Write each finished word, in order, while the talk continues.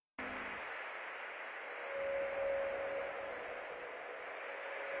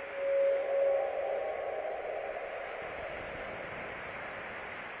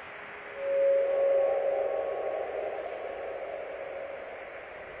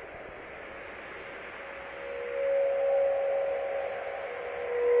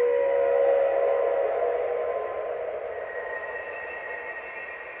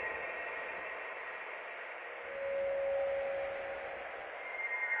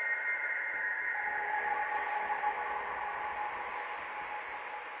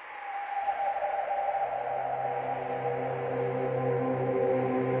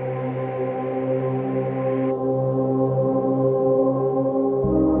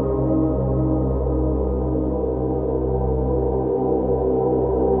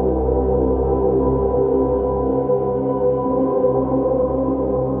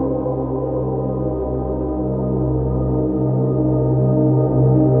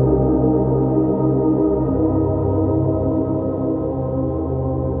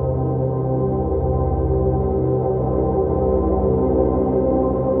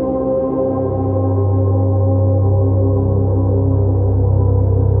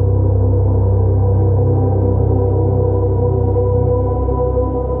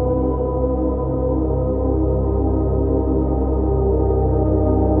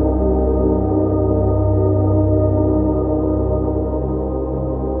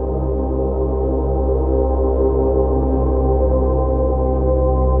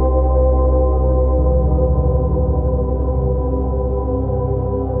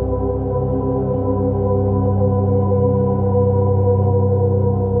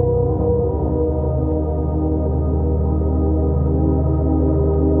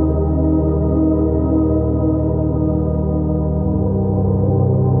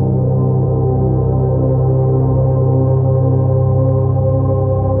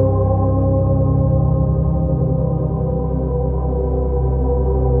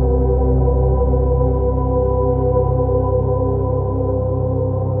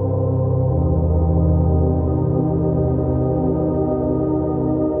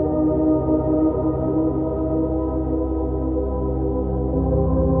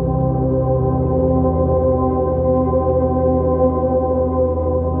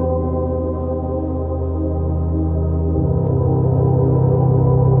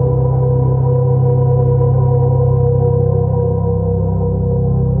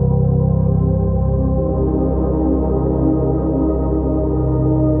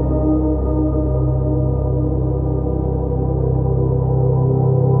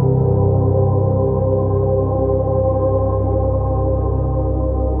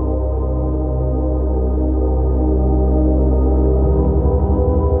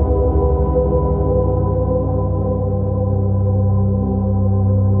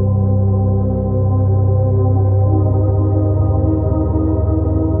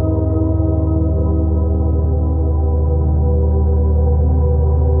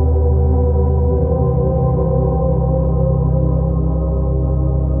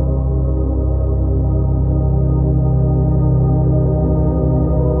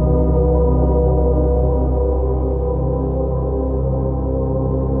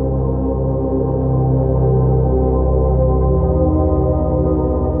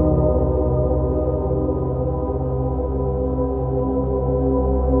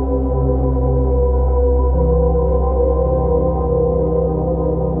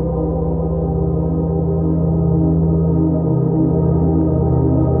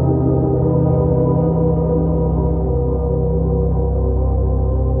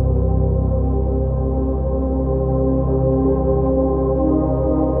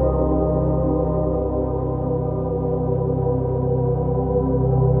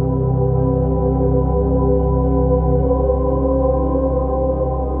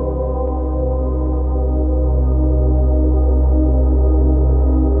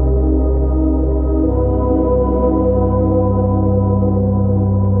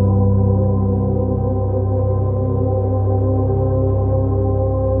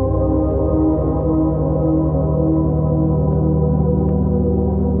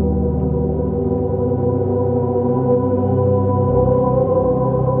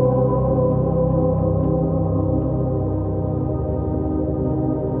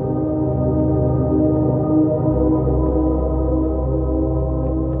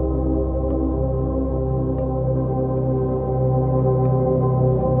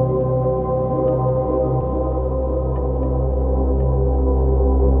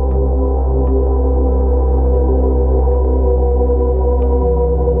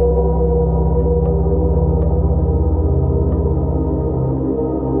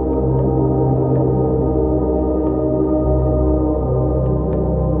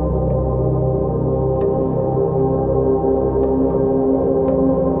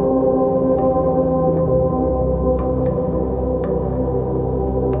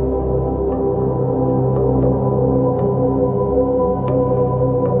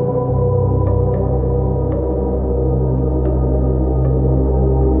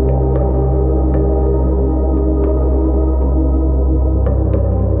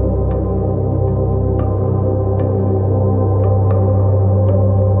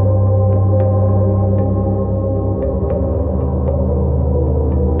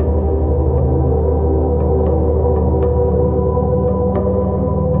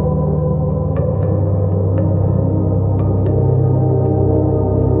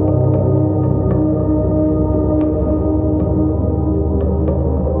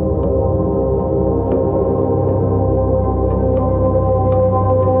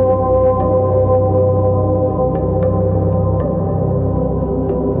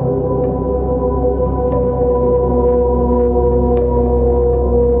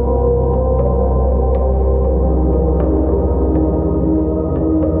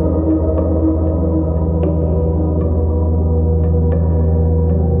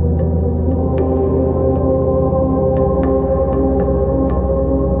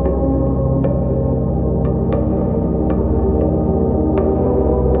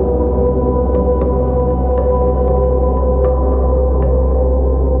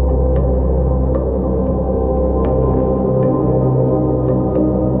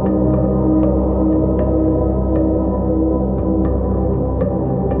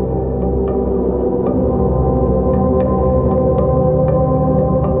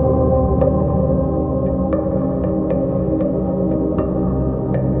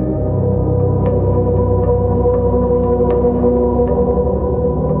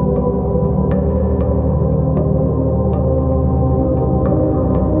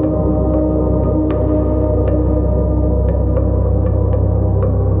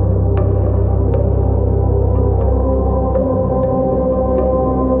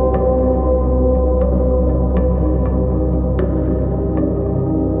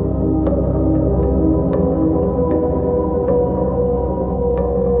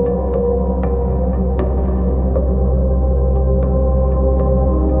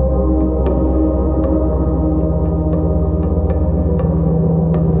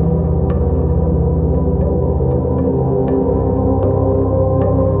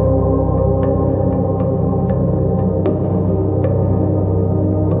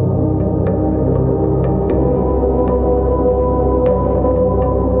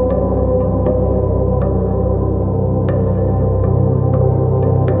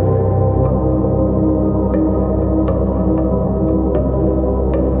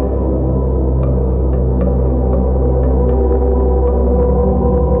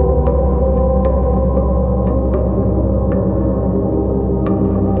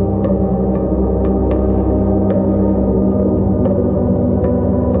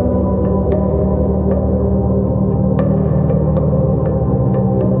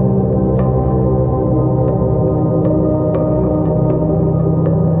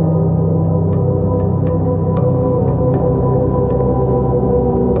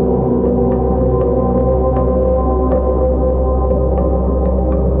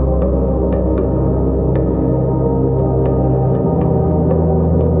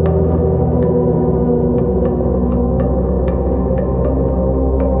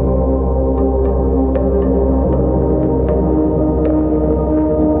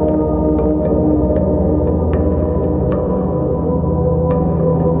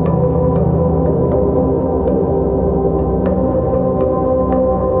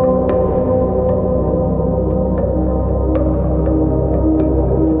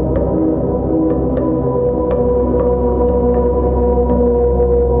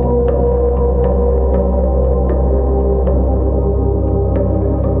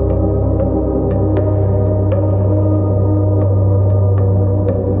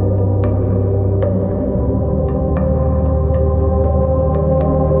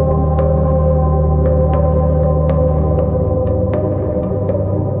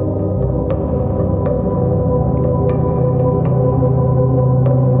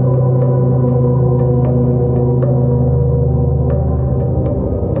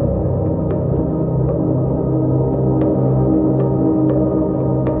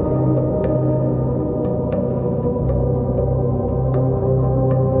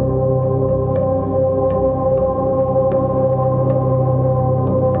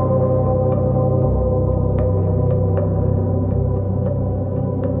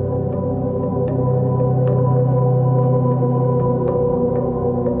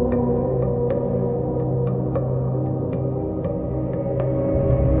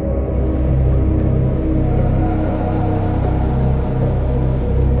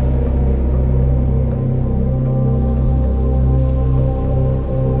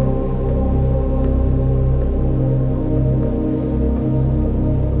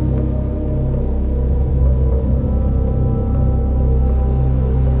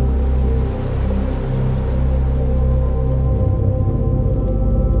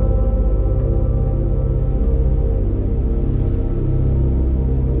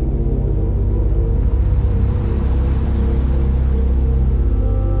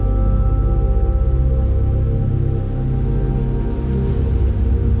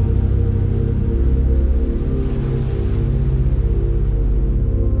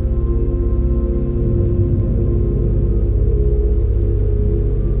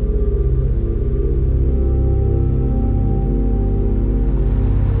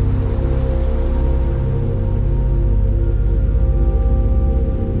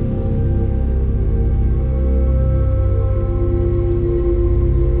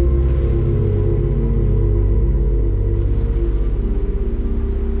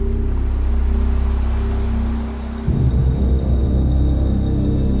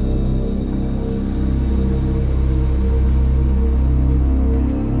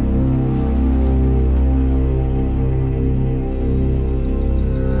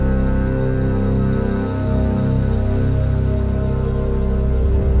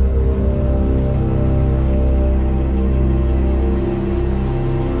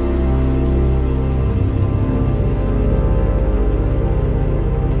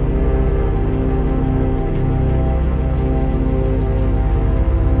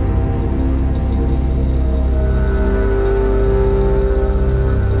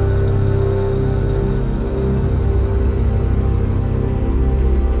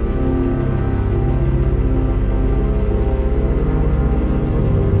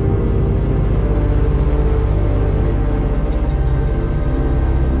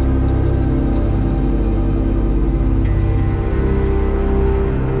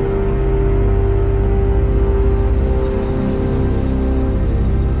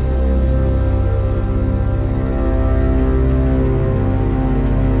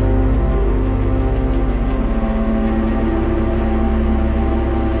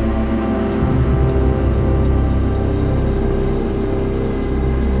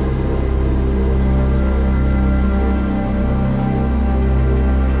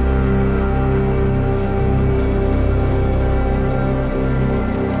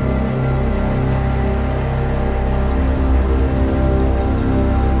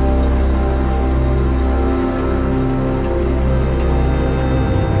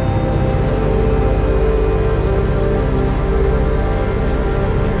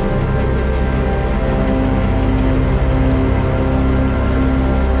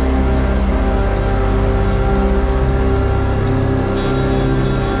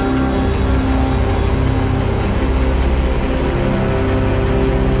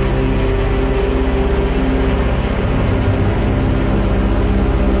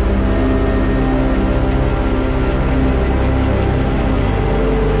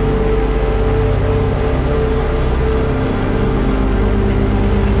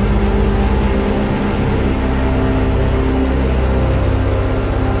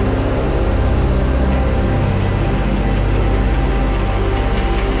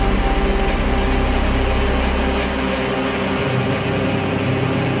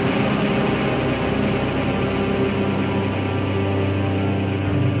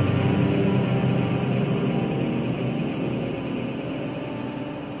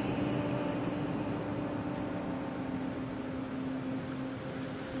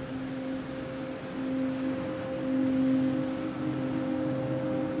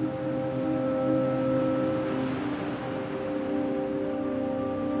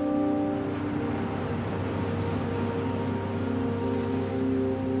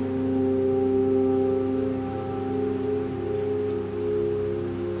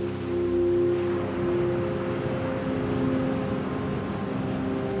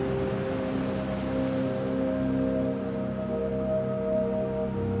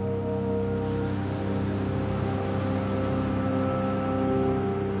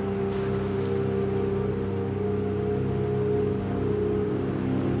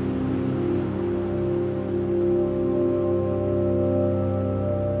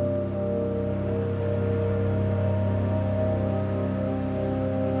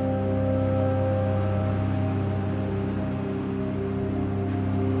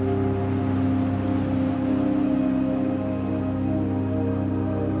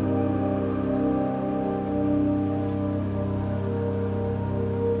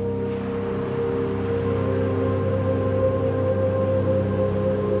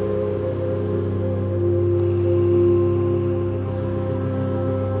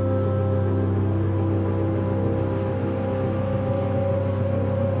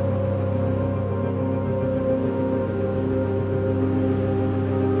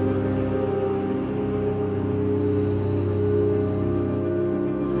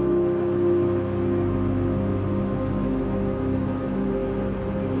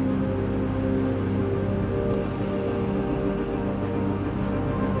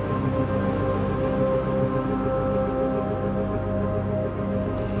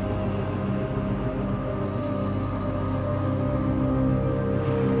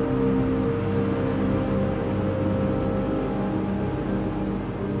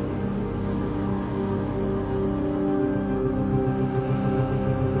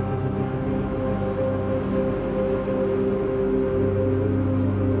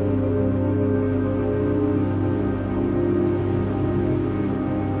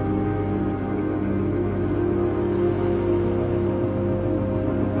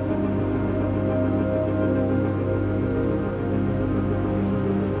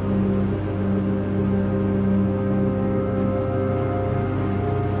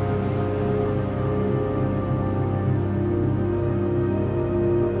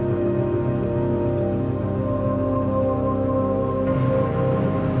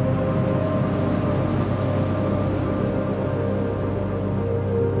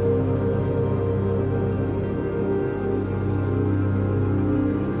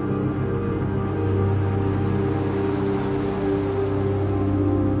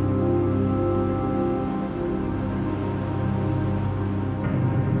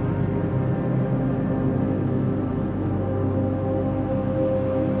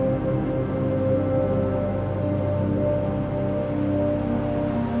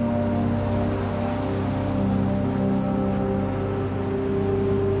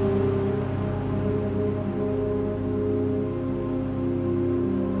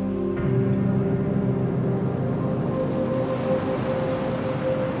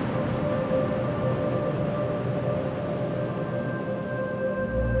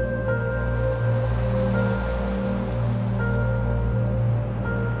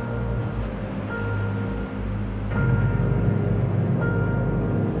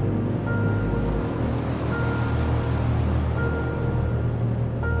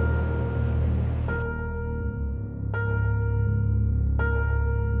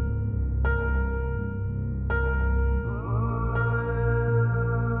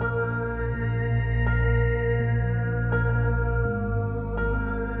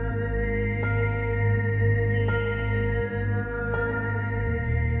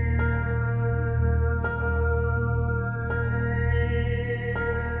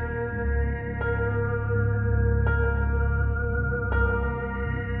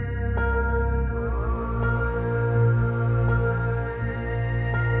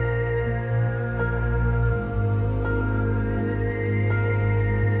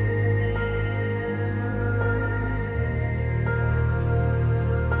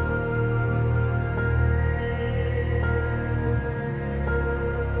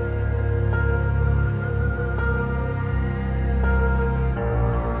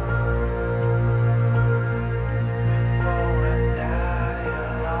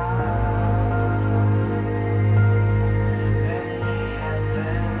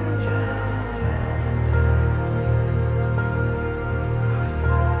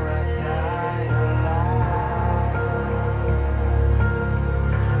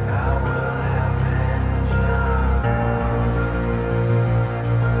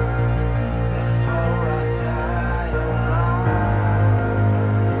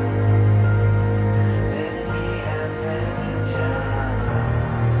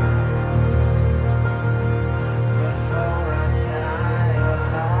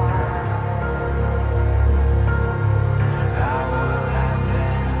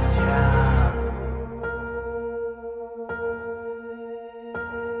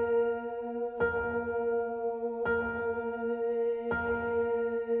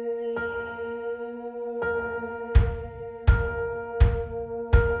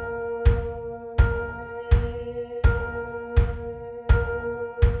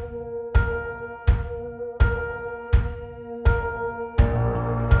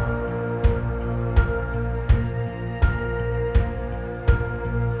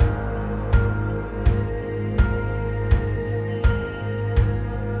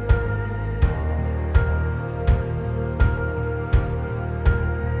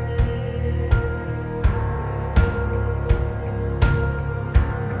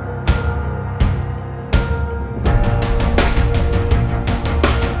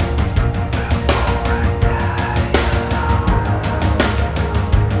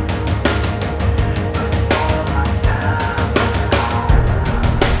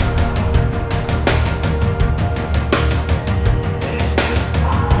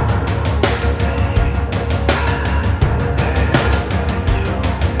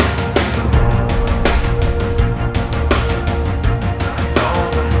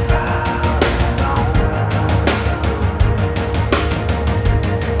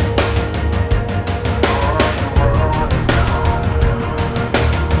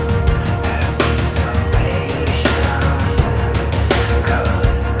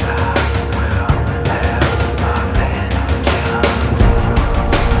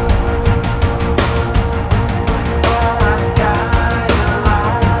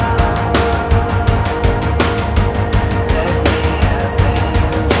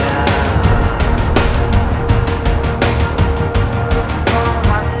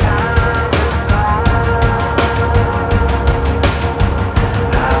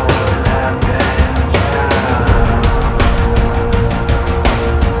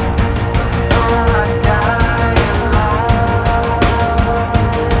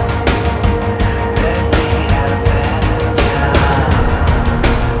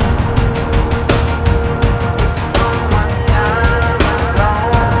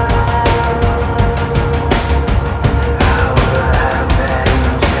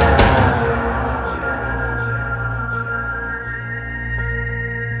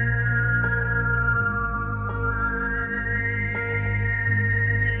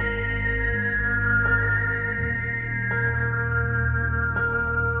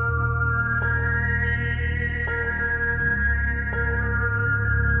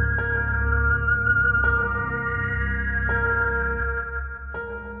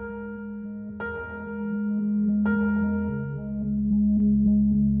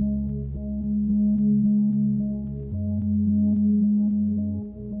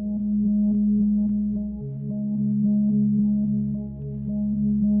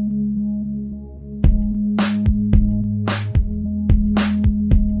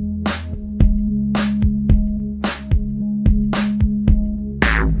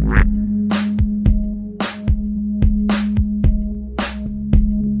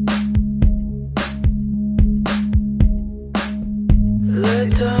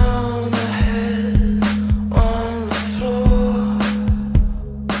down the head on the floor.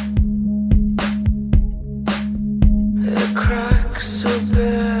 The cracks are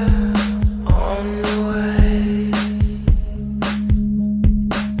bare on the way.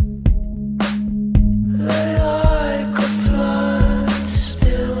 They like a flood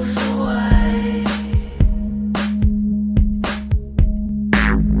spills away.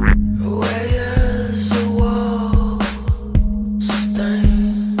 Away as a wall stain.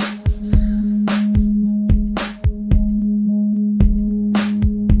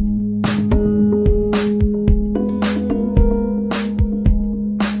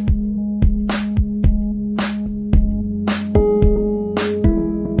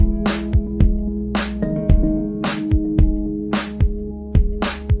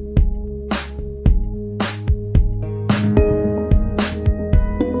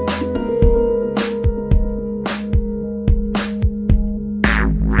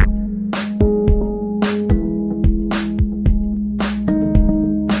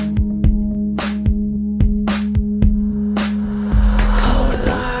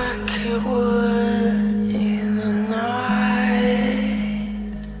 Like it would in the night,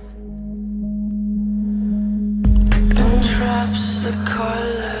 and traps the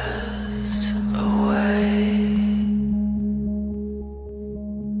colors away.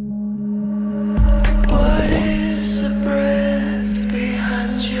 What is the breath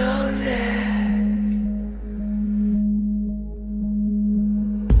behind your neck?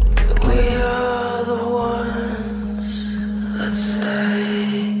 We are the ones that stay.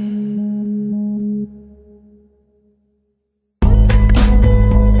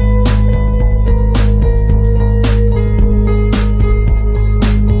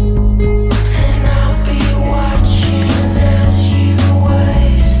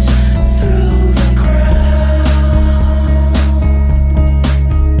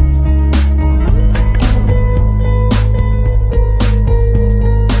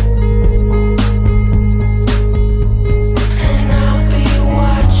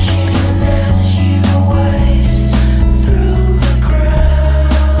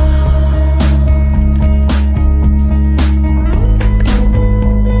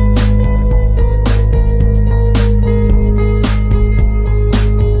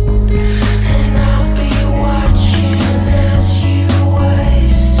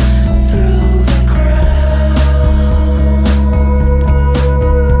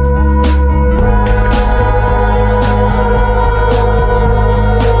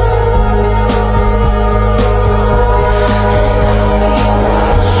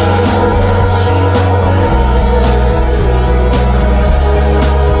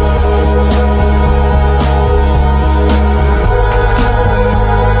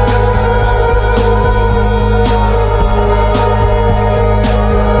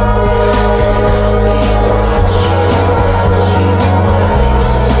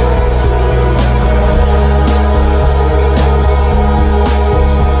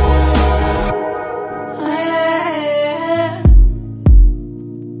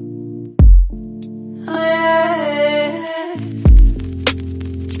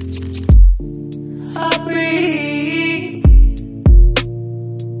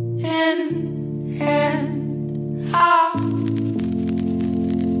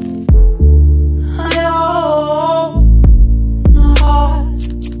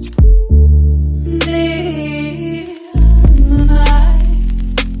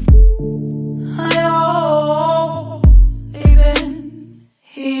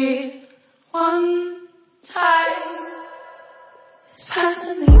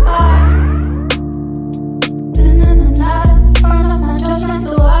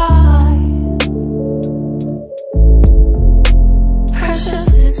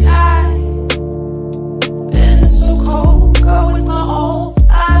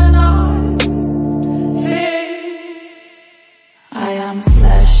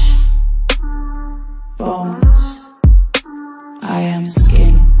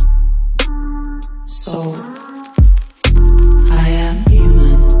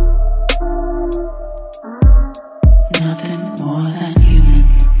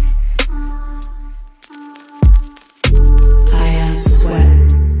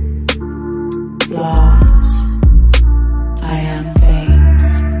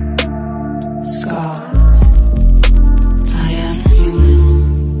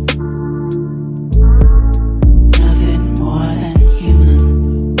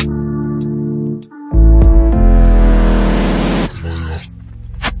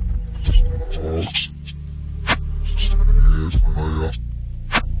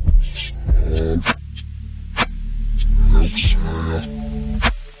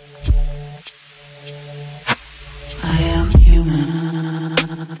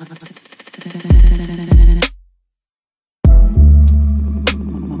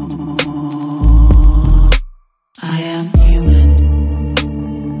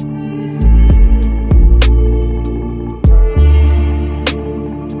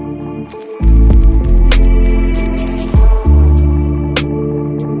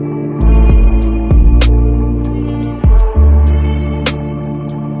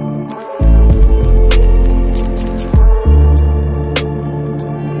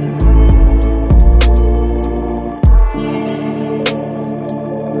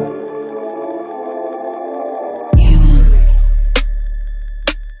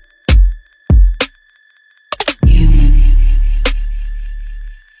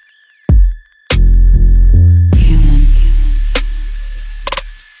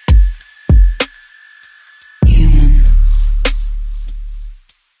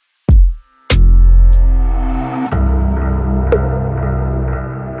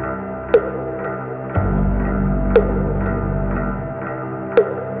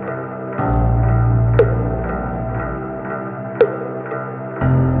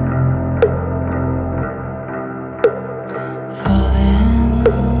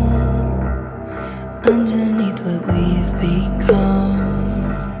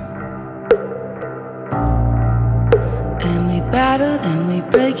 and we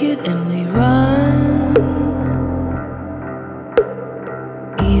break it and we run.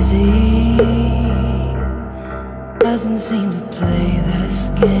 Easy doesn't seem to play this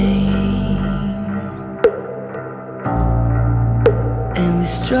game, and we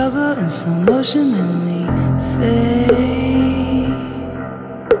struggle in slow motion and we fade.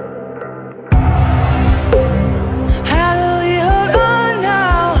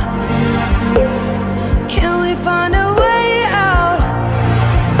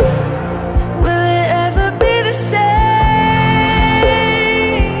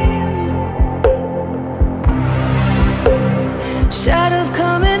 Shadows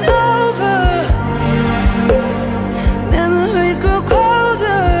coming over, memories grow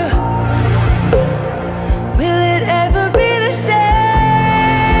colder. Will it ever be the same?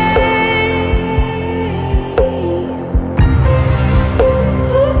 Ooh,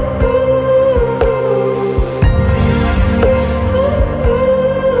 ooh,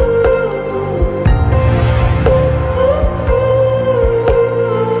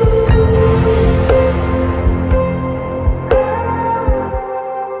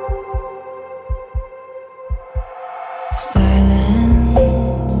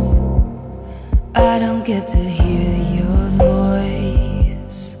 silence, I don't get to hear your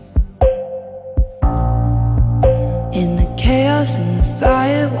voice. In the chaos, in the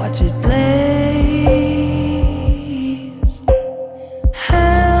fire, watch it blaze.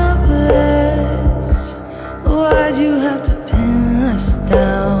 Helpless, why'd you have to pin us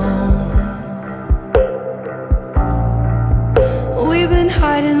down? We've been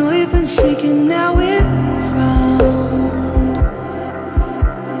hiding, we've been seeking, now we're found.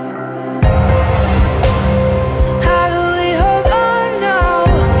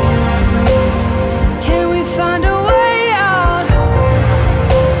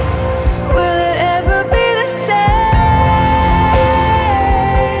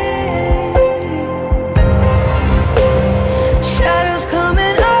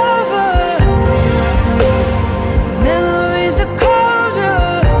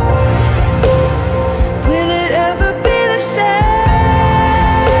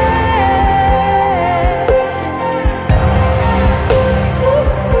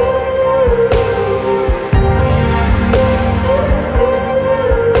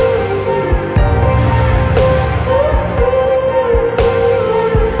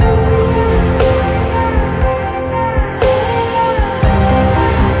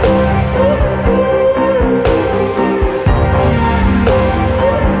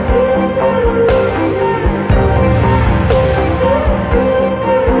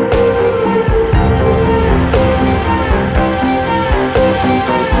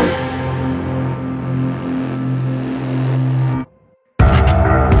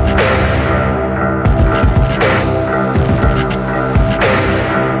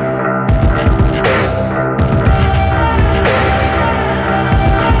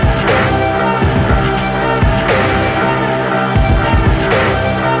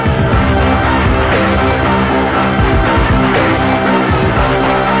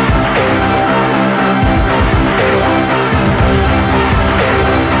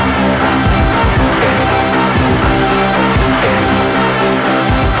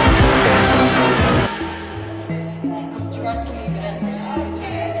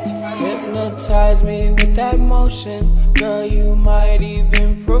 Hypnotize me with that motion, girl, you might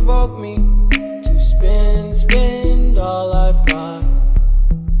even provoke me to spend all I've got.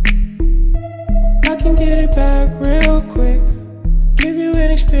 I can get it back real quick, give you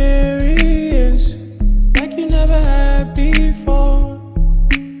an experience like you never had before.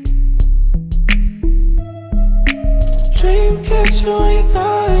 Dream catcher ain't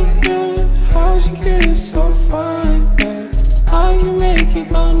like you, how'd you get it so fine, babe? I can make it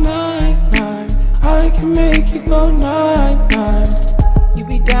go night-night, I can make it go night-night. You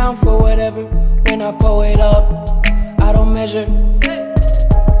be down for whatever, when I pull it up, I don't measure.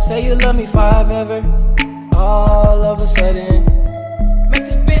 Say you love me forever, all of a sudden make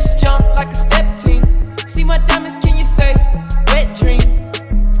this bitch jump like a step team. See my diamonds, can you say, wet dream?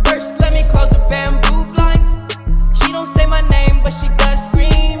 First let me close the bamboo blinds. She don't say my name, but she does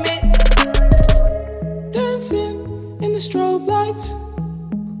scream it. Dancing in the strobe lights,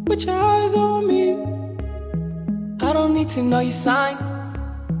 with your eyes on me. I don't need to know your sign.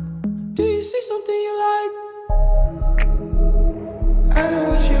 Do you see something you like? I know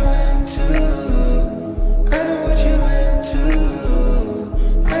what you into, I know what you into,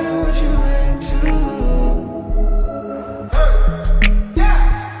 I know what you into.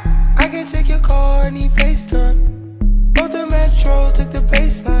 I can take your call, I need FaceTime. Both the metro, took the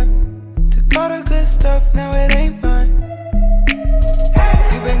baseline. Took all the good stuff, now it ain't mine.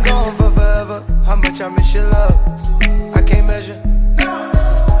 miss your love. I can't measure.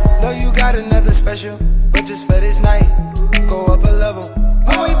 Know you got another special, but just for this night, go up a level.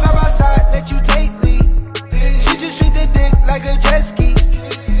 When we pop outside, let you take lead. She just treat the dick like a jet ski.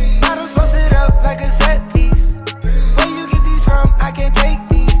 Models posted up like a set piece. Where you get these from? I can't take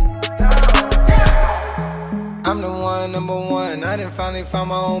these. I'm the one, number one. I done finally found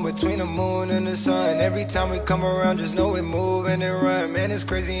my own between the moon and the sun. Every time we come around, just know we move and then run. Man, it's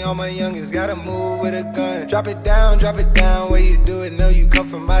crazy, all my youngins gotta move with a gun. Drop it down, where you do it. Know you come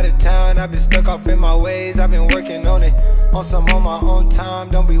from out of town. I've been stuck off in my ways, I've been working on it. On my own time,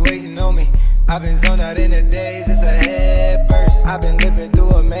 don't be waiting on me. I've been zoned out in the days, it's a head burst. I've been living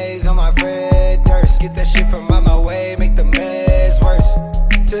through a maze on my Fred Durst. Get that shit from out my way, make the mess worse.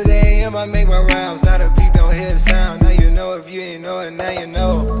 Today I make my rounds, now the peep don't hear the sound. Now you know, if you ain't know it, now you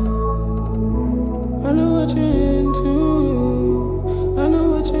know. I know what you're into. I know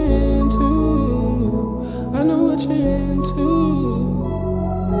what you're into. I know what you're into.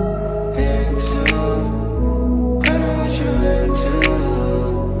 I know what you're into.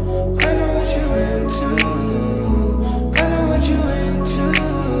 I know what you're into. I know what you're into.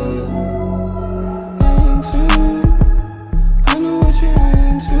 I know what you're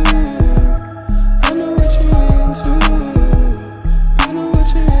into. I know what you're into. I know what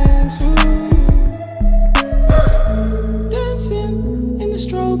you're into. Dancing in the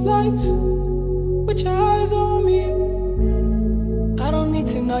strobe lights with your eyes on me. I don't need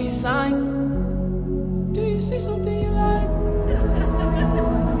to know your sign. Do you see something you like?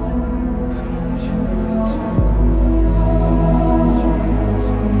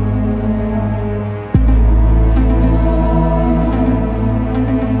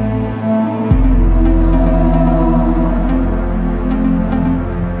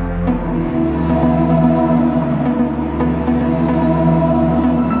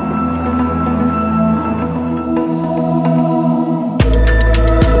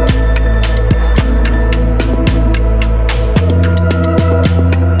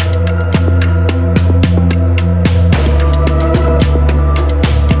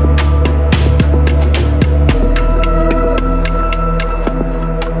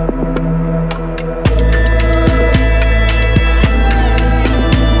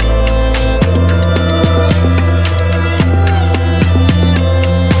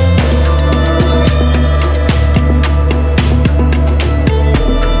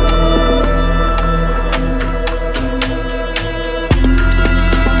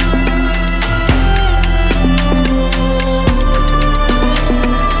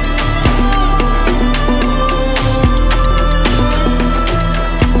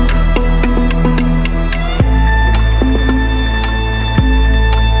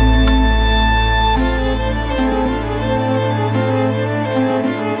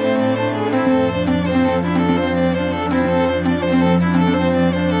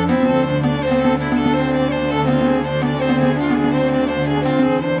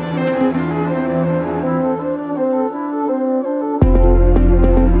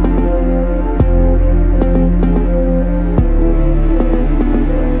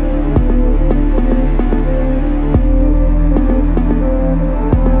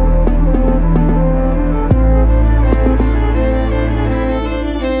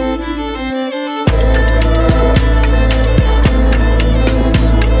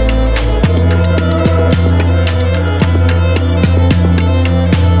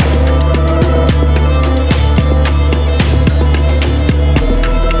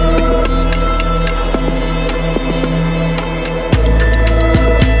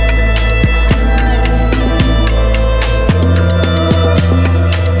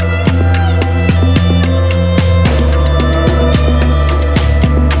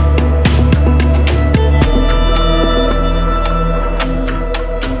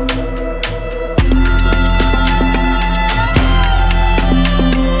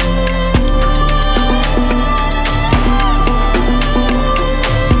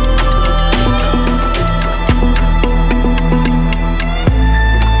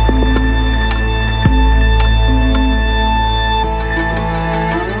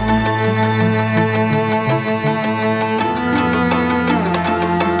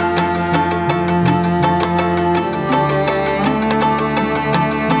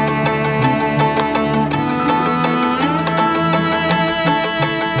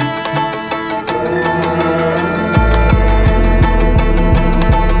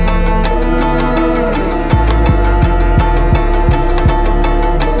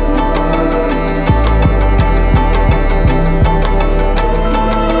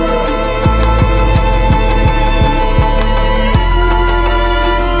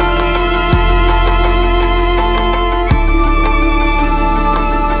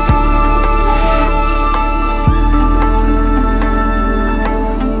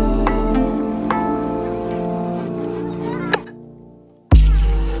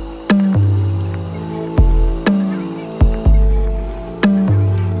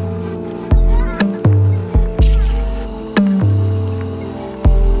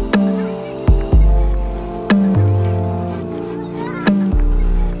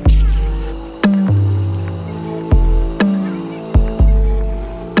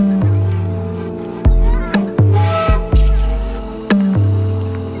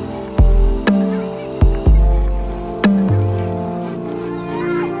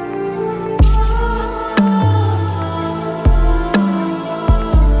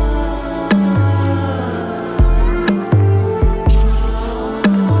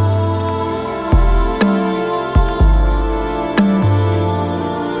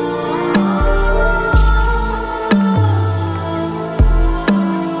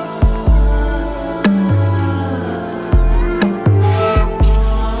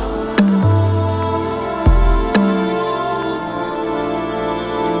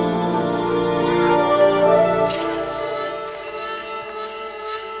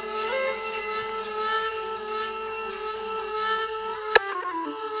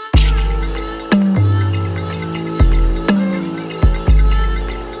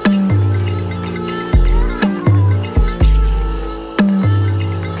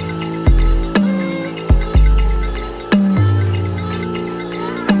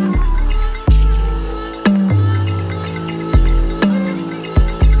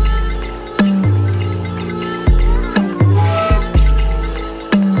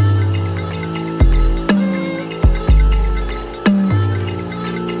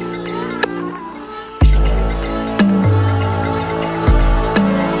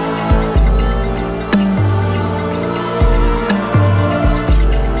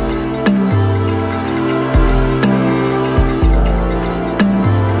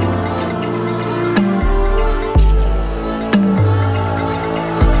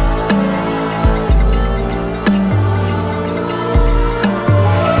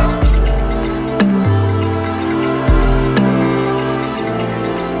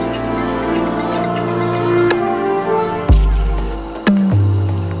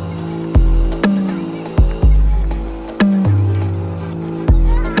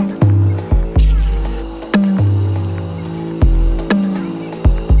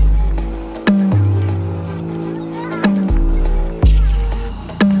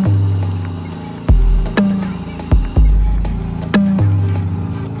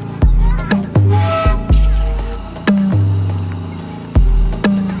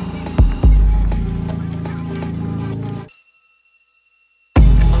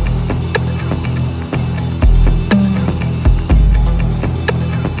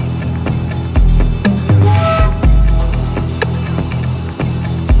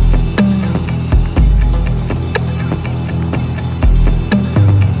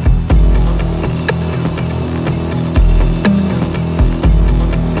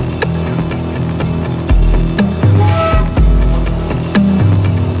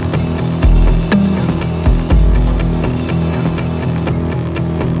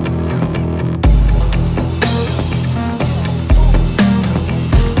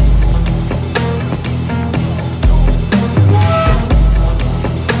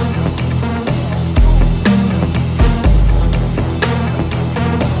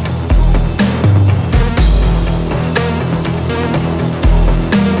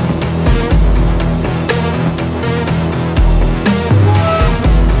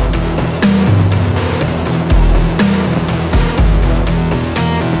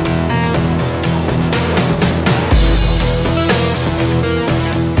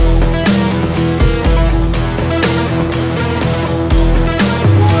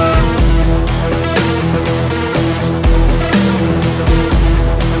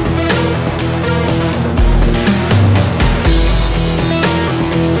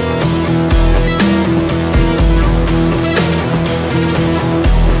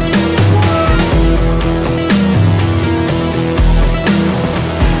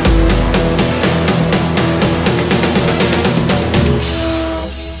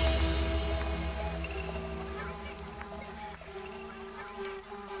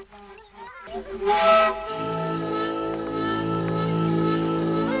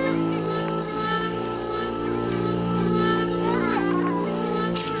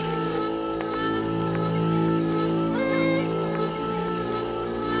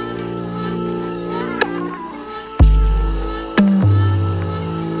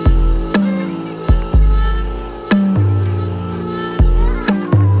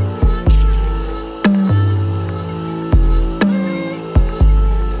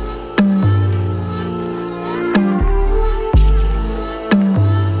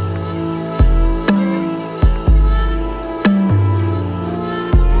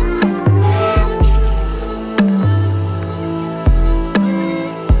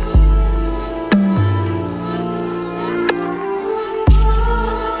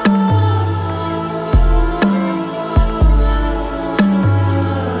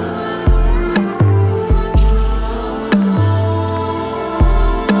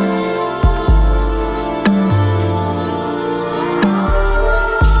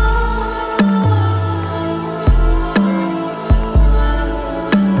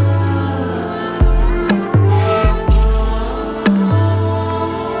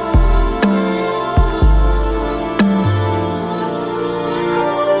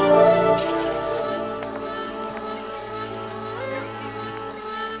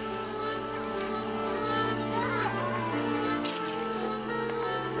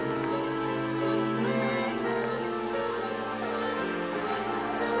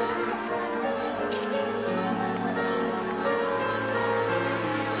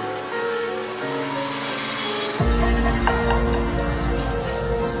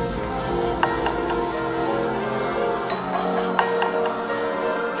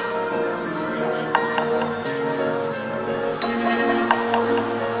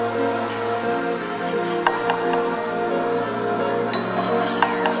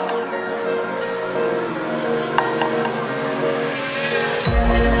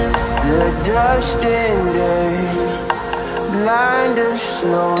 The dust and dirt blind us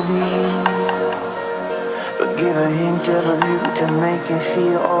slowly, but give a hint of a view to make it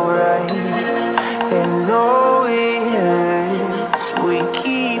feel alright. And though it hurts, we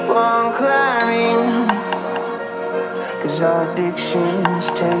keep on climbing, 'cause our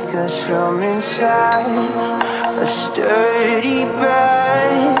addictions take us from inside. A sturdy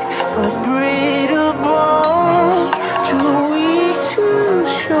back, but brittle bones, too weak to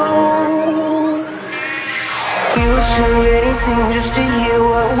show. We will say anything just to hear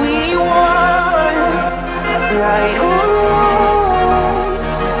what we want, right or wrong.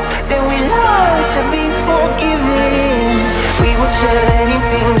 Then we learn to be forgiving. We will say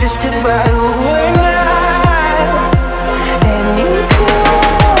anything just to buy who we're not. And you come,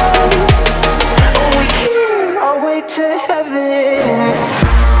 oh, we can't all wait to heaven.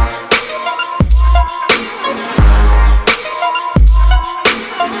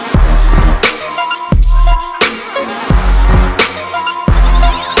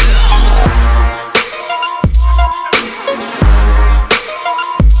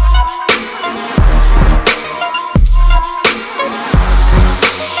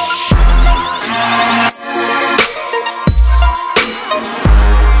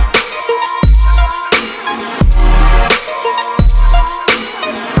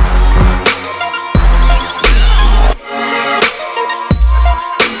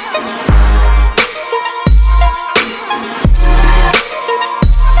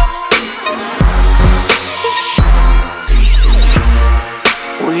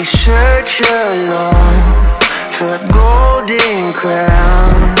 We search alone for golden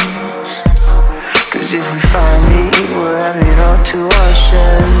crowns, 'cause if we find it, we'll have it all to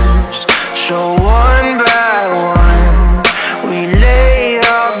ourselves. So one by one, we lay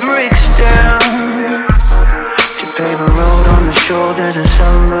our bricks down to pave a road on the shoulders of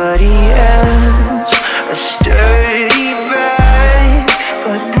somebody else. A sturdy back,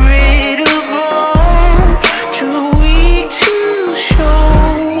 but brittle bones, too weak to show.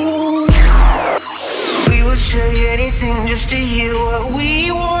 Say anything just to hear what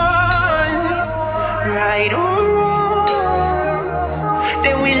we want, right or wrong.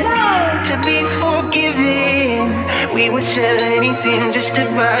 Then we learn to be forgiving. We would sell anything just to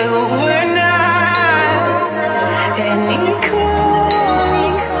buy who we're not. And it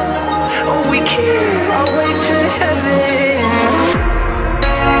comes, oh, we can't all wait to heaven.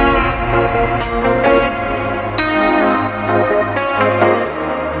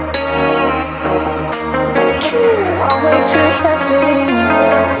 I'll wait to heaven.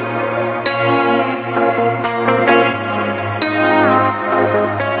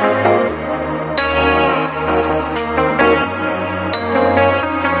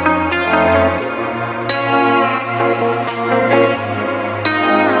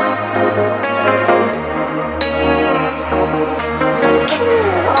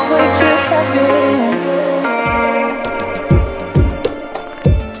 I'll wait to heaven.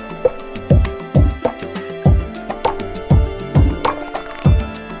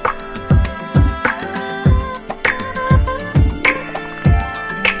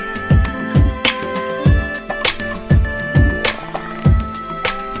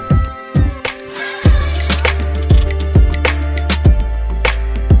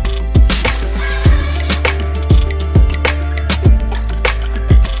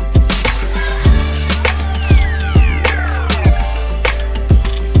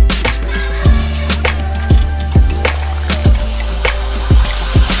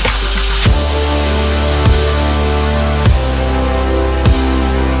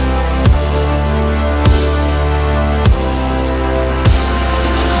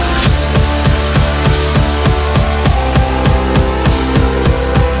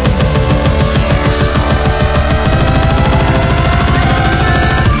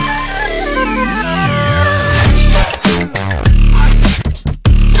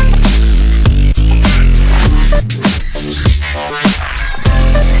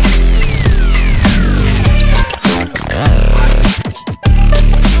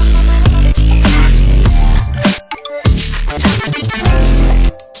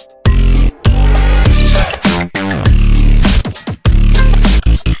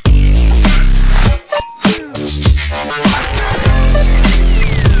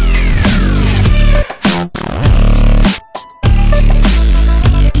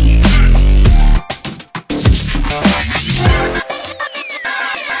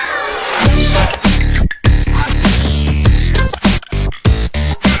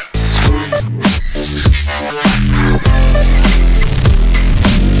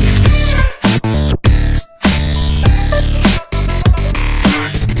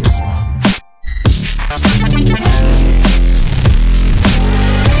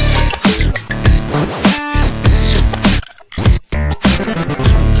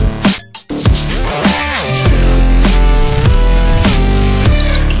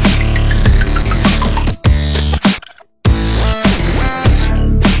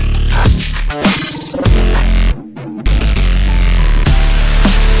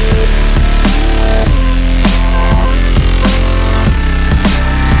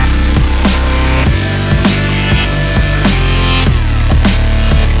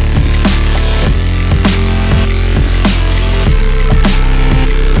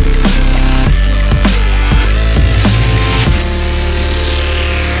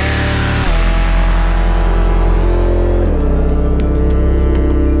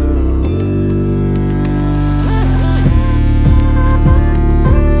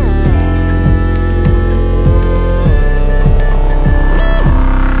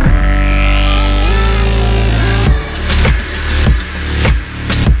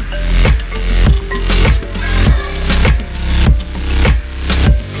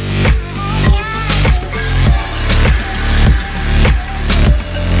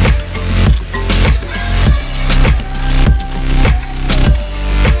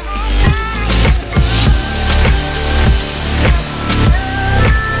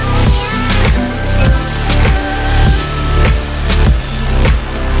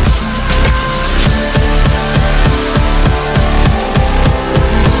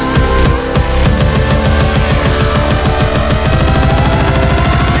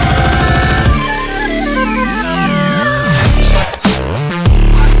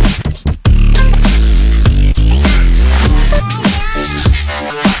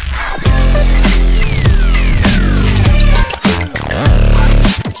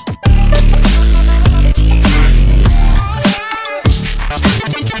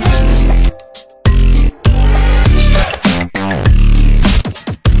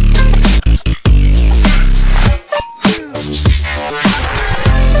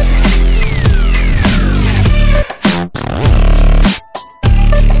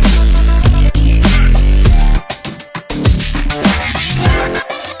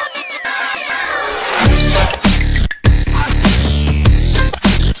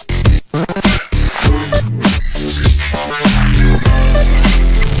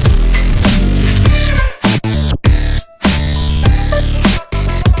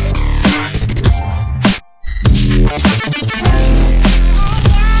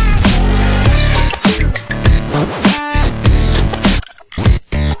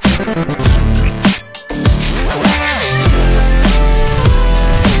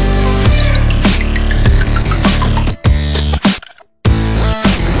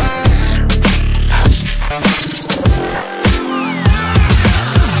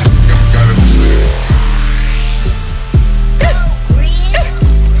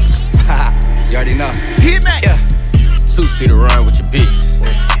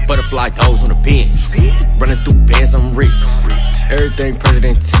 Everything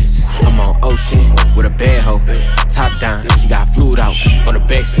president tense. I'm on ocean with a bad hoe. Top down, she got fluid out. On the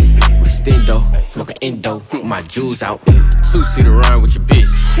backseat with a stendo. Smoking endo with my jewels out. Two-seater ride with your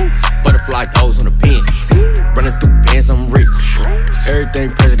bitch. Butterfly goes on the bench. Running through bands, I'm rich.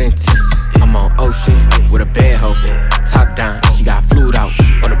 Everything president tense. I'm on ocean with a bad hoe. Top down, she got fluid out.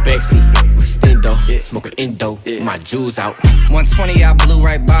 On the backseat with a stendo. Smoking endo with my jewels out. 120, I blew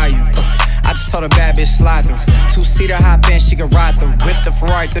right by you. I just told a bad bitch slide through. Two-seater hop in, she can ride through. Whip the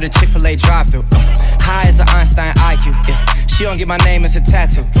Ferrari through the Chick-fil-A drive-through. High as an Einstein IQ. Yeah. She don't get my name as a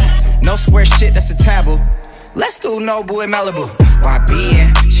tattoo. No square shit, that's a taboo. Let's do Noble in Malibu.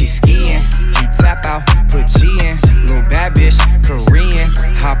 YBN, she skiing. He tap out, put G in. Little bad bitch, Korean.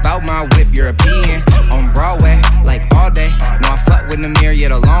 Hop out my whip, European. On Broadway, like all day. No, I fuck with the mirror,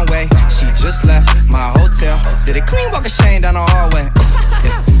 yet a long way. She just left my hotel. Did a clean walk of shame down the hallway.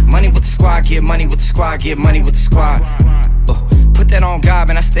 Yeah. Money with the squad, get money with the squad, get money with the squad. Put that on God,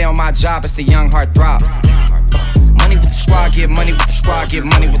 man, I stay on my job, it's the young heart throb. Money with the squad, get money with the squad, get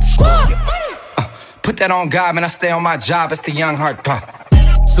money with the squad. Put that on God, man, I stay on my job, it's the young heart throb.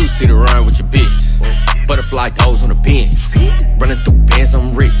 Two-seater ride with your bitch. Butterfly goes on the bench. Running through bands,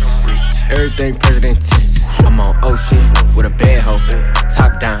 I'm rich. Everything president tense. I'm on ocean with a bad hoe.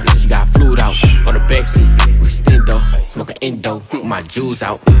 Top down, she got fluid out. On the backseat with stendo. Smoking endo with my jewels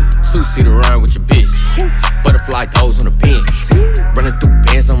out. Two-seater ride with your bitch. Butterfly goes on the bench. Running through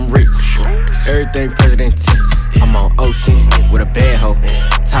bands, I'm rich. Everything president tense. I'm on ocean with a bad hoe.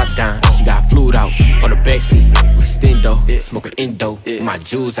 Top down, she got fluid out. On the backseat with stendo. Smoking endo with my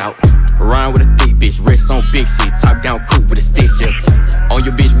jewels out. Ride with a thick bitch, wrist on big seat. Top down coupe with a stick shift. On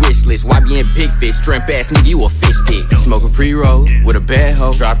your bitch wish list, why be in big fish? Shrimp ass nigga, you a fish stick. Smoking pre-roll with a bad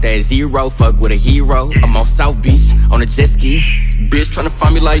hoe. Drop that zero, fuck with a hero. I'm on South Beach, on a jet ski. Bitch tryna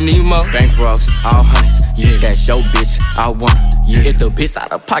find me like Nemo. Bank rocks, all hundreds, yeah. That's your bitch, I want her, yeah. Hit the bitch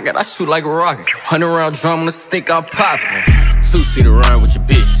out of pocket, I shoot like a rocket. 100 round drum on the stick, I pop it. Two-seater ride with your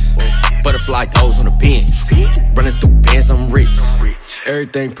bitch. Butterfly goes on the bench. Running through bands, I'm rich.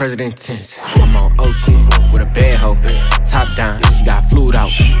 Everything president tense. I'm on ocean with a bad hoe. Top down, she got fluid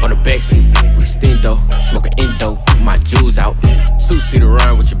out. On the backseat with stendo. Smoking endo with my jewels out. Two-seater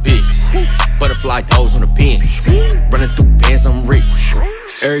ride with your bitch. Butterfly goes on the bench. Running through bands, I'm rich.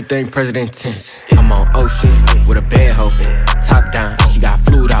 Everything president tense. I'm on ocean with a bad hoe. Top down, she got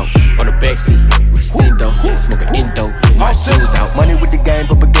fluid out. On the backseat with stendo. Smoking endo with my jewels out. Money with the game,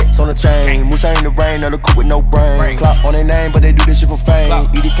 but baguettes on the chain. Musa in the rain, or the coupe with no brain. Clock on their name, but they do this shit for fame.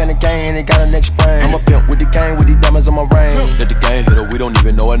 Eat it kind of cane, they got a next brain. I'm a pimp with the game, with these diamonds on my ring. Let the game hit her, we don't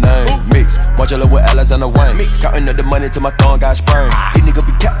even know her name. Mix, Marcella with Alexander Wayne. Counting up the money till my thumb got sprained. These niggas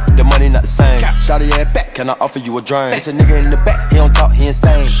be capped, the money not the same. Shout your ass back, can I offer you a drink? It's a nigga in the back, he don't talk, he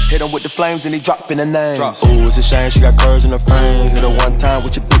insane. Hit him with the flames and he dropping the names. Ooh, it's a shame, she got curves in her frame. Hit her one time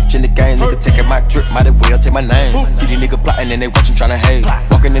with your bitch in the game. Nigga taking my drip, might as well take my name. See these niggas plotting and they watching tryna hate.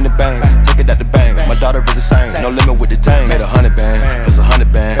 Walking in the bank, take it out the bank. My daughter is the same, no limit with the tank. Made 100 band, plus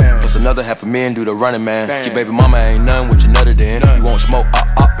 100 band, plus another $500,000 do the running man. Your baby mama ain't none with your nutter then. You won't smoke,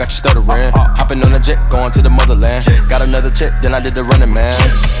 got you stuttering. Hopping on a jet, going to the motherland. Got another check, then I did the running man.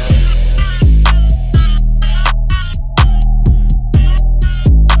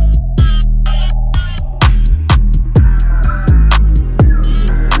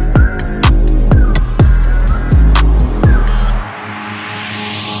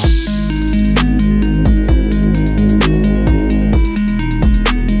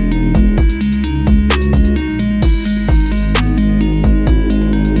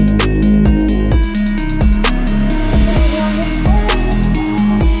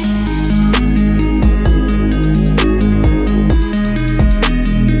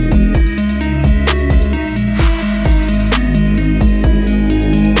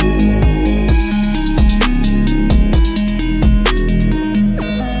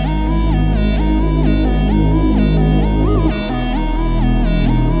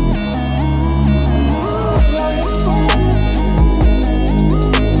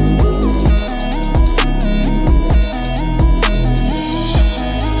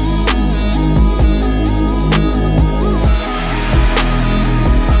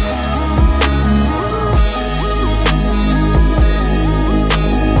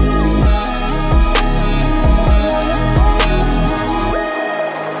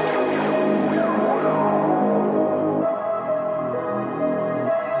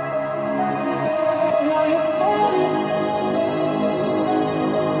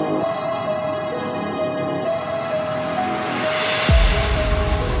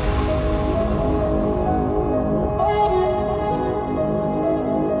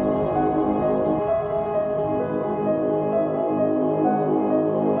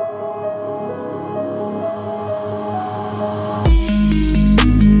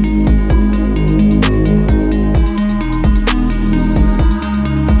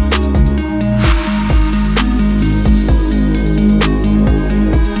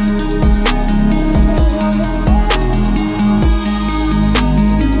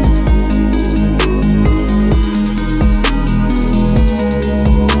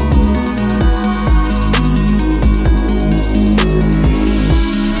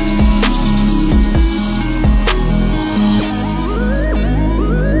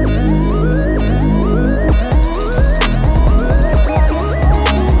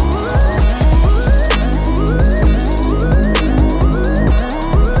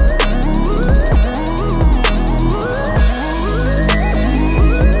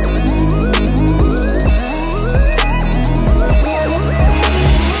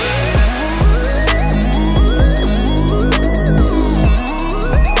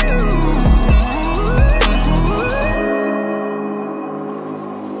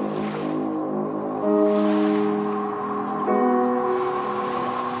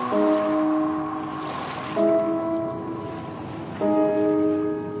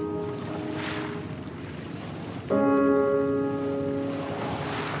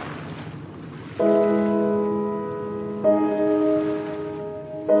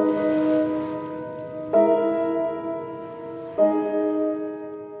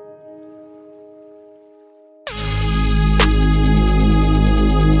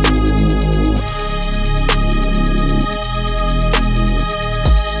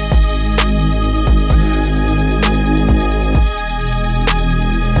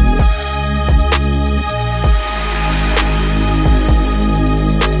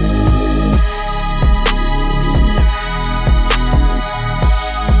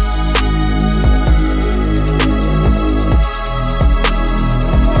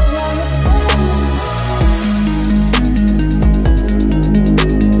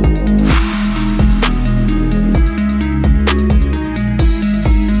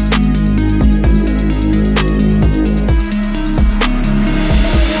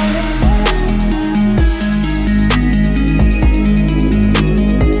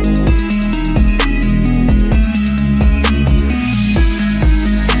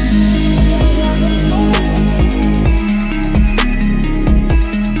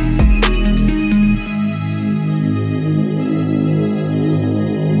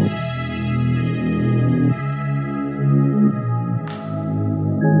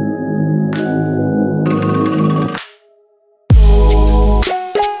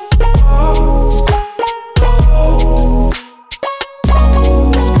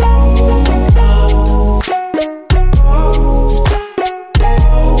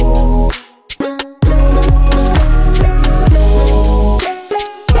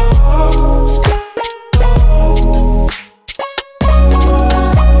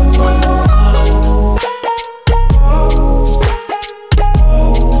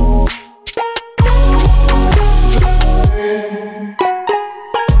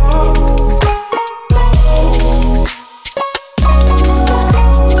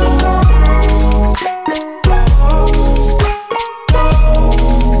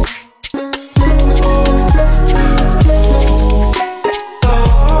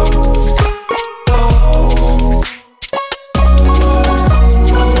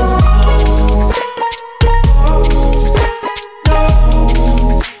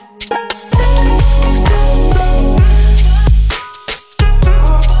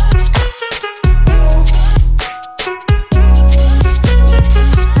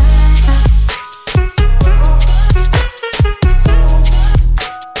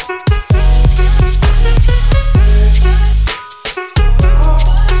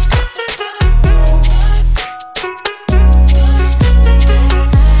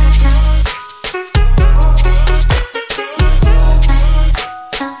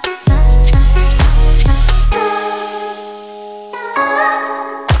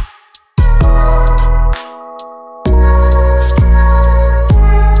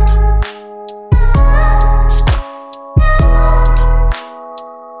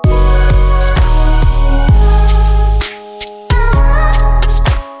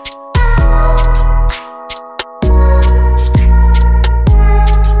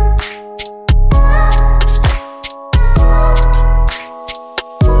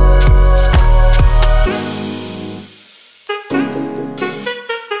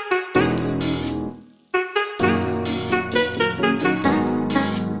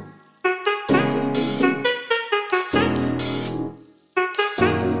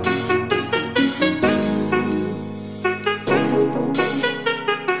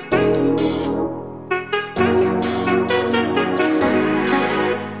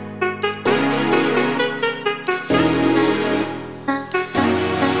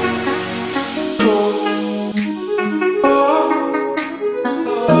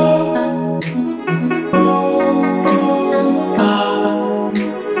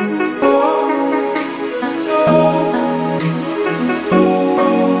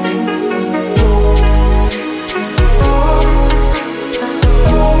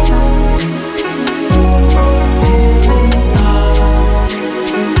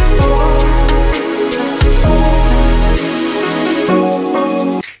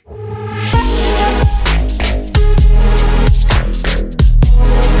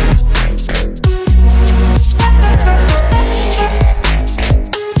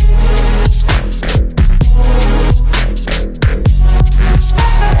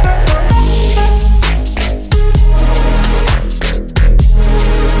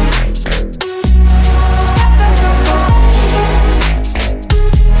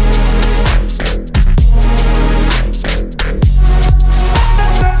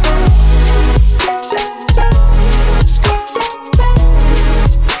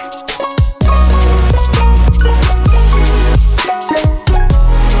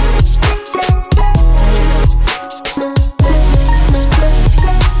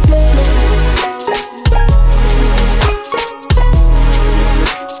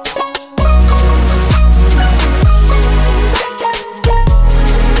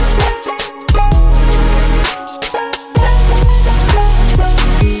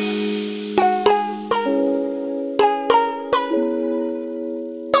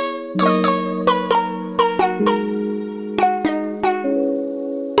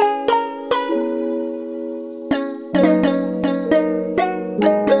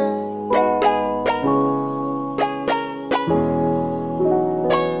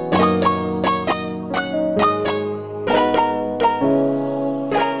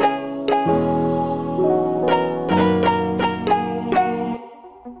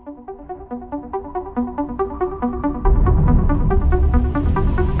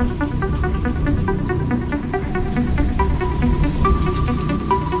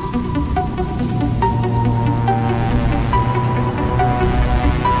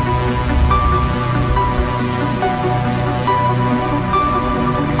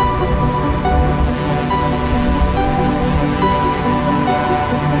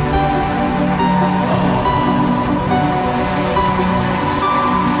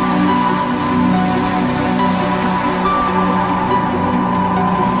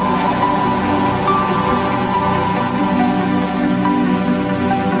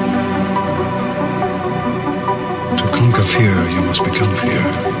 Fear, you must become fear.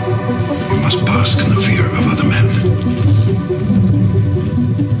 You must bask in the fear of other men.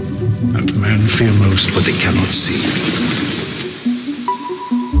 And men fear most what they cannot see.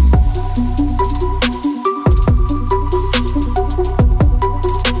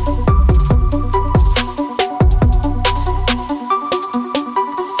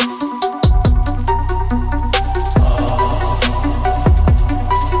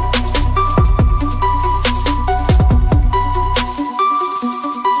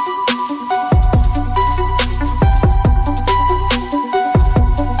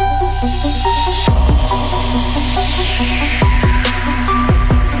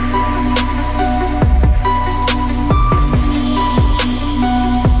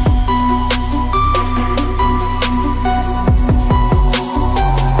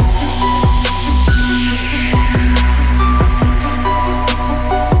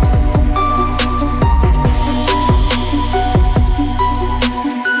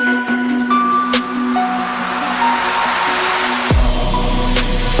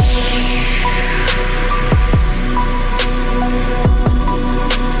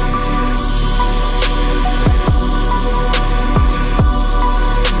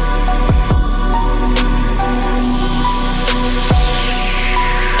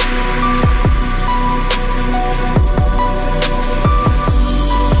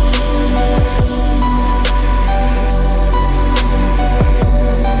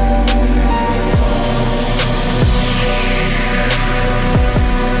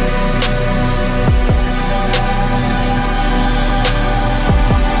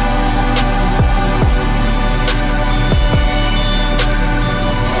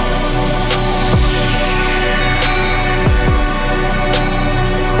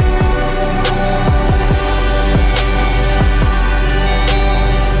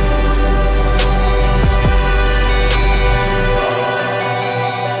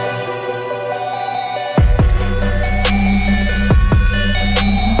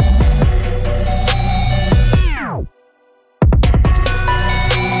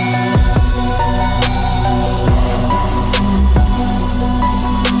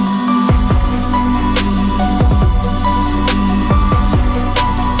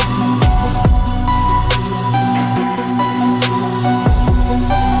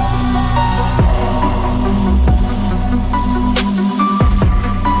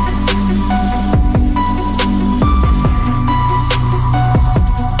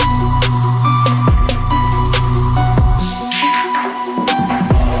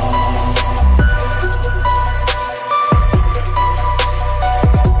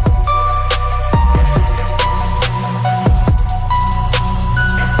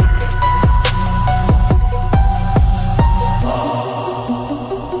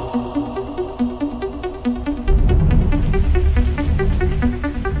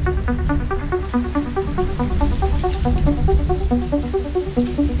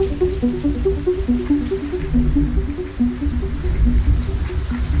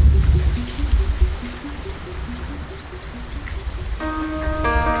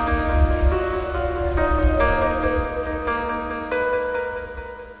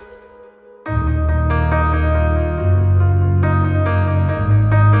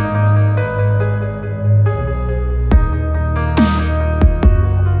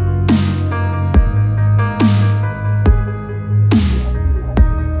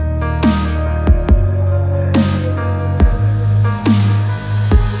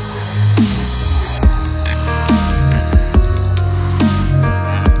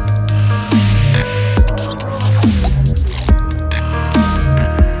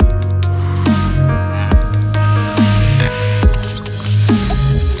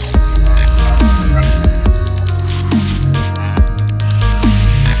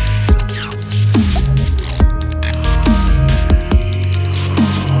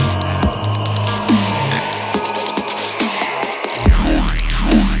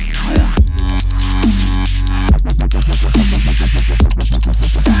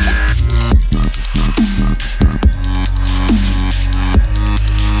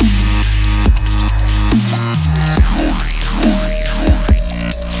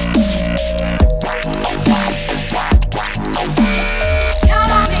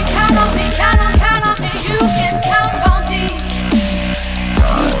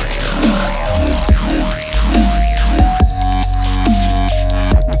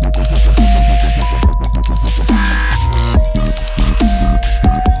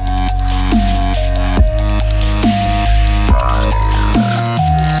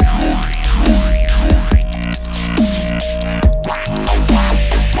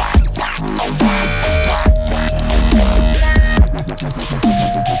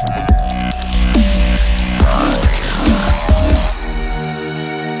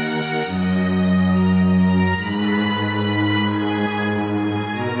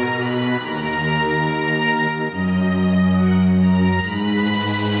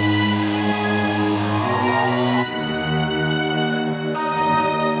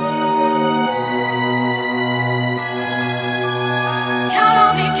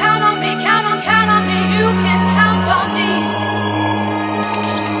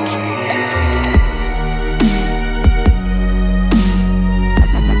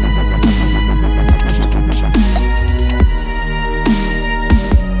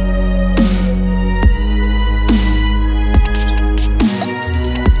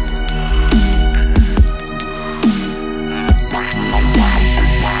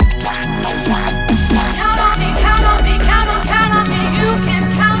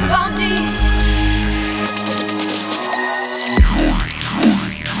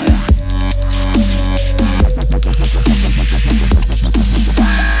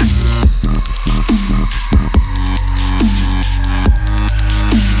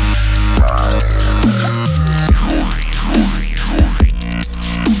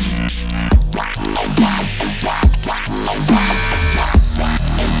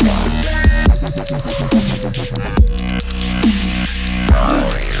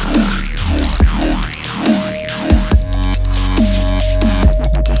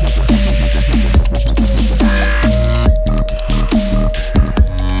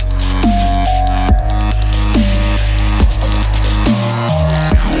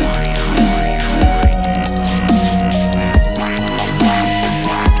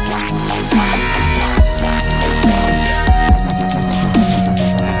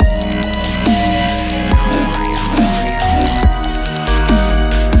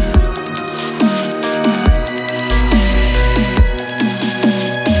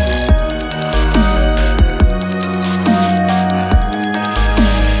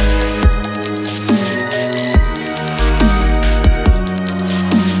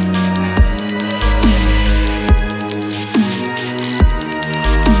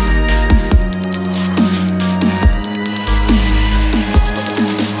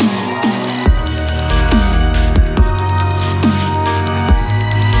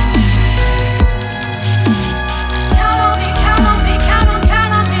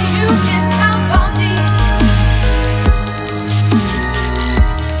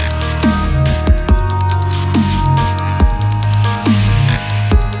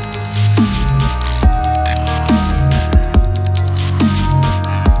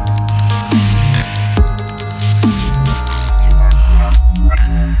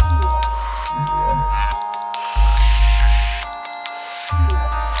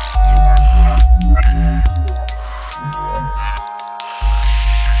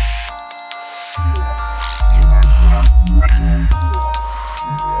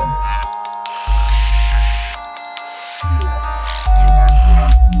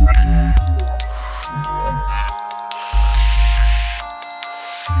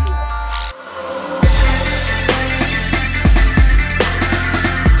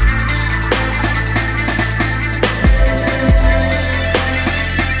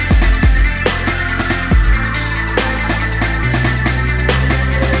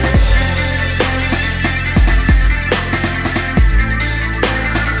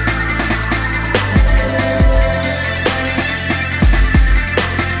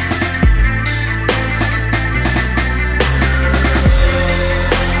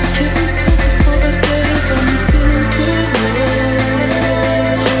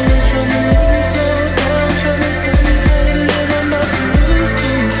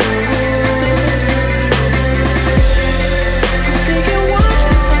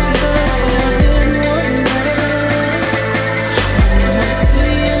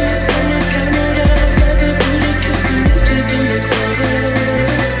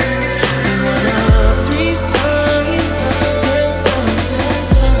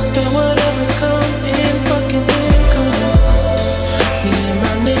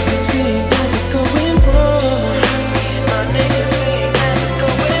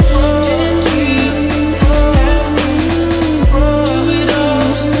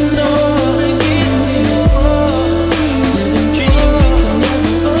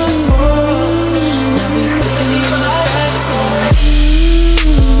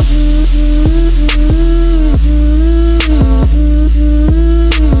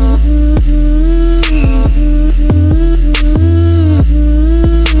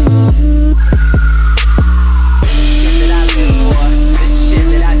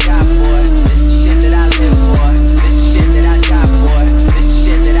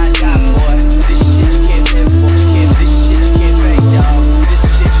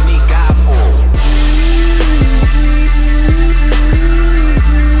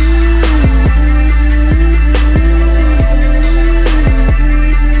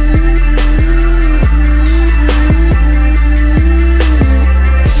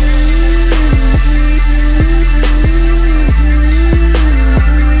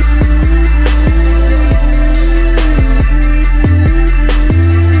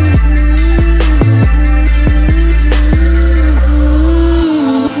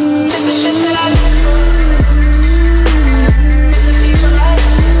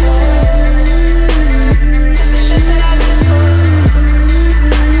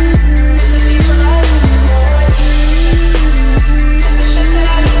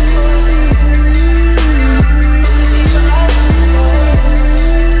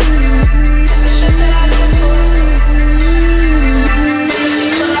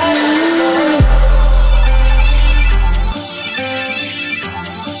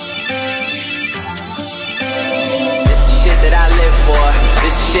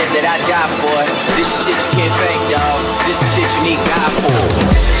 shit that I die for. This is shit you can't fake, dog. This is shit you need God for.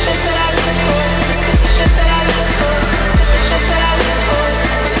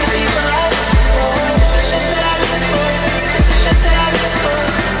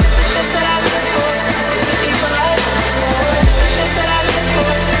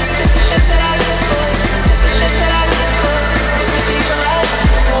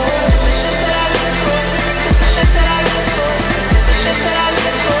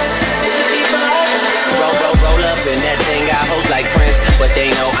 Roll up in that thing, got hoes like Prince, but they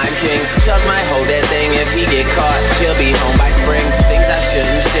know I'm king. Chubbs might hold that thing if he get caught. He'll be home by spring. Things I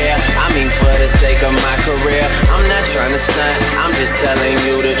shouldn't share, I mean for the sake of my career. I'm not trying to stunt, I'm just telling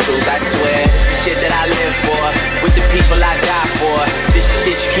you the truth, I swear. It's the shit that I live for, with the people I die for. This is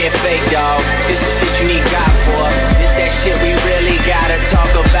shit you can't fake, dog. This is shit you need God for. It's that shit we really gotta talk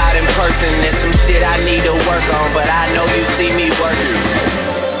about in person. There's some shit I need to work on, but I know you see me working.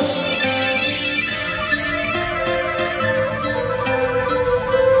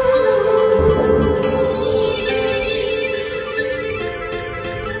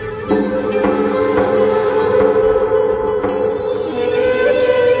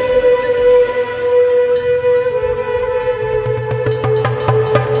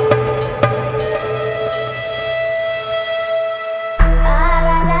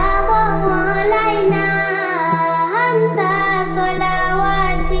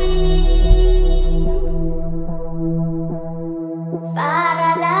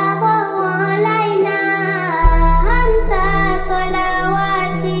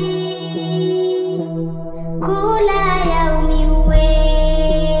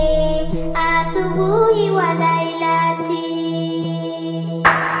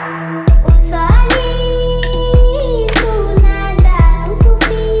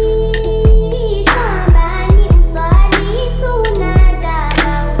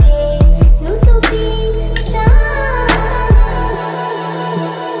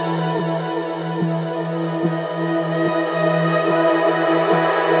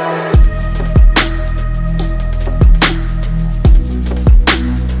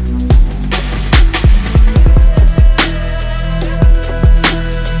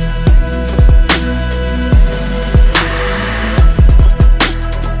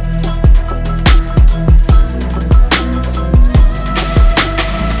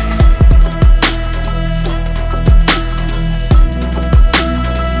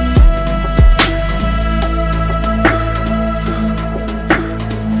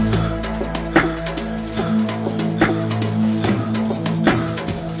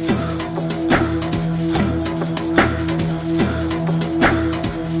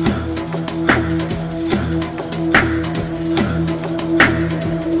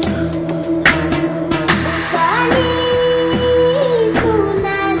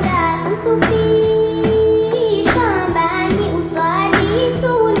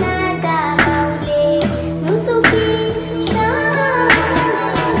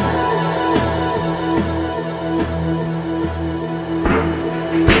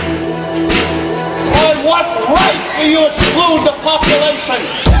 On what right do you exclude the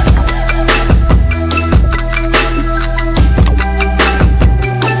population?